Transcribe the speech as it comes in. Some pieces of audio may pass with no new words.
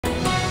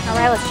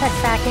right, let's check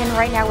back in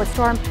right now with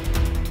Storm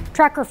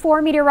Tracker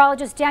 4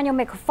 meteorologist Daniel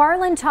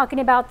McFarland talking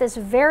about this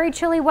very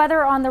chilly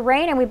weather on the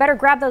rain, and we better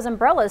grab those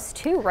umbrellas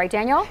too, right,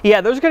 Daniel?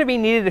 Yeah, those are going to be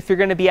needed if you're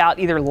going to be out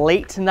either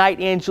late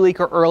tonight, Angelique,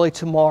 or early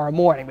tomorrow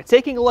morning. But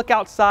taking a look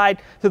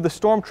outside through the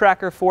Storm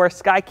Tracker 4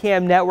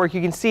 Skycam network,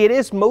 you can see it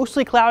is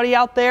mostly cloudy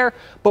out there,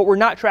 but we're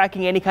not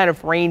tracking any kind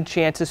of rain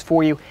chances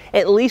for you,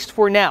 at least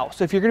for now.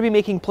 So if you're going to be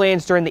making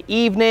plans during the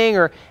evening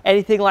or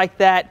anything like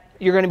that,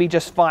 you're going to be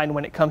just fine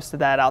when it comes to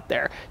that out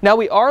there. Now,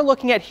 we are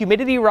looking at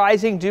humidity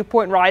rising, dew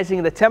point rising,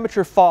 and the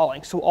temperature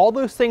falling. So all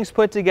those things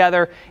put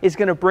together is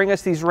going to bring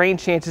us these rain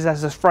chances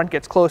as this front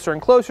gets closer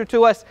and closer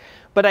to us.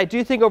 But I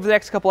do think over the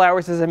next couple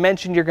hours, as I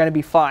mentioned, you're going to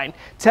be fine.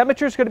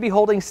 Temperature is going to be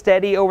holding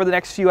steady over the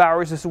next few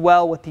hours as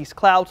well, with these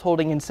clouds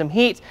holding in some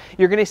heat.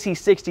 You're going to see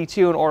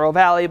 62 in Oro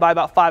Valley by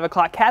about 5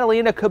 o'clock.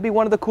 Catalina could be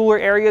one of the cooler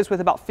areas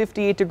with about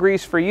 58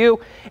 degrees for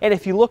you. And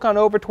if you look on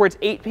over towards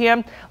 8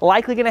 p.m.,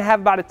 likely going to have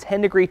about a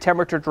 10-degree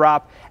temperature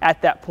drop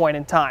at that point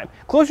in time.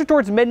 Closer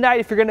towards midnight,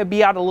 if you're going to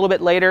be out a little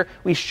bit later,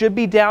 we should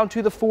be down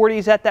to the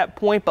 40s at that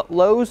point, but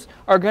lows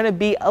are going to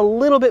be a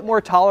little bit more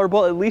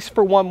tolerable, at least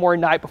for one more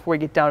night before we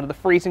get down to the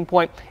freezing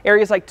point.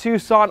 Areas like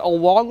Tucson,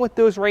 along with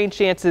those rain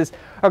chances,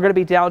 are going to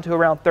be down to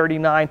around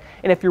 39.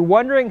 And if you're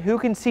wondering who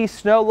can see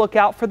snow, look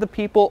out for the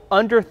people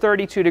under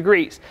 32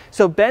 degrees.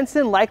 So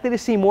Benson likely to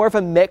see more of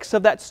a mix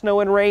of that snow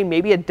and rain,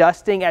 maybe a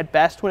dusting at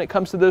best when it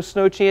comes to those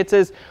snow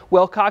chances.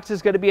 Wilcox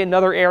is going to be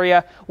another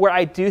area where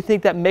I do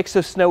think that mix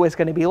of snow is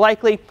going to be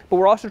likely, but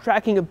we're also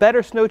tracking a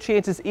better snow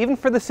chances even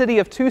for the city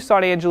of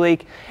Tucson,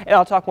 Angelique, and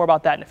I'll talk more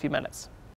about that in a few minutes.